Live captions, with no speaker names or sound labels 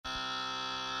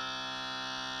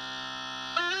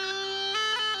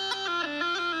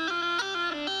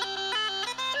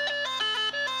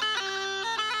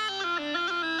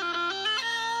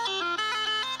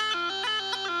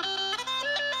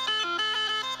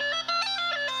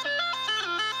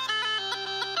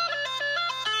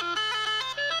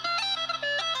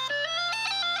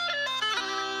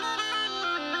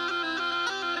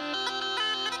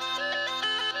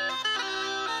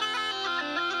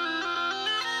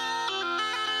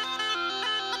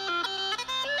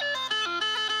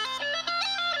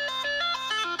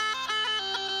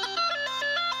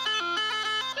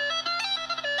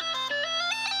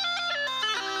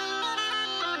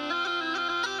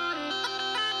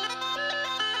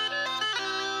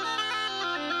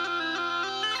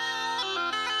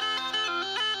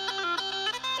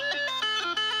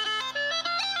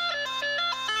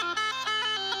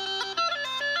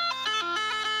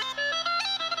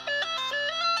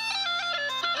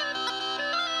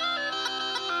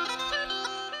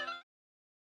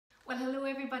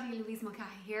Louise Mulcahy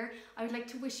here. I would like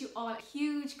to wish you all a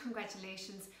huge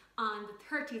congratulations on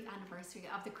the 30th anniversary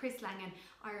of the Chris Langan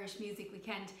Irish Music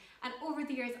Weekend. And over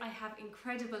the years I have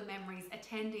incredible memories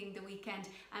attending the weekend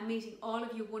and meeting all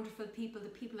of you wonderful people, the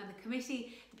people on the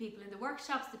committee, the people in the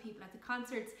workshops, the people at the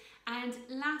concerts. And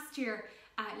last year,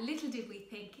 little did we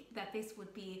think that this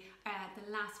would be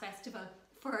the last festival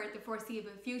for the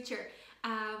foreseeable future.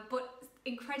 But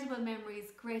incredible memories,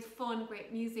 great fun,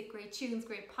 great music, great tunes,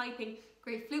 great piping,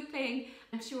 great flute playing.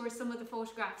 I'm sure some of the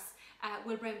photographs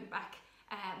will bring back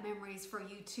memories for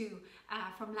you too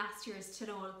from last year's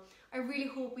Tynol. I really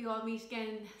hope we all meet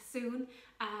again soon.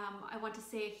 I want to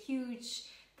say a huge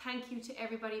thank you to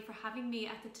everybody for having me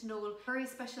at the Tynol. Very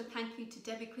special thank you to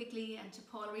Debbie Quigley and to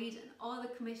Paul Reid and all the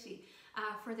committee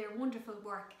for their wonderful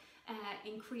work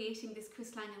in creating this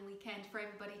Chris Langan weekend for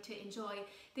everybody to enjoy.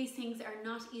 These things are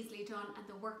not easily done and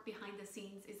the work behind the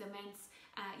scenes is immense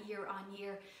year on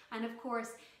year. And of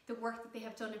course the work that they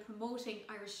have done in promoting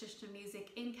Irish traditional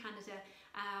music in Canada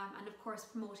and of course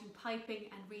promoting piping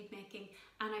and reed making.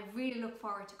 And I really look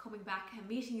forward to coming back and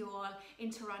meeting you all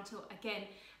in Toronto again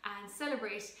and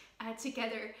celebrate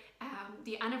together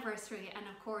the anniversary and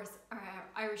of course our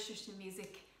Irish traditional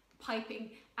music,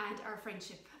 piping and our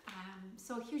friendship.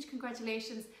 So huge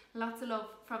congratulations, lots of love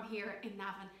from here in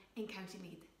Navan in County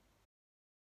Meath.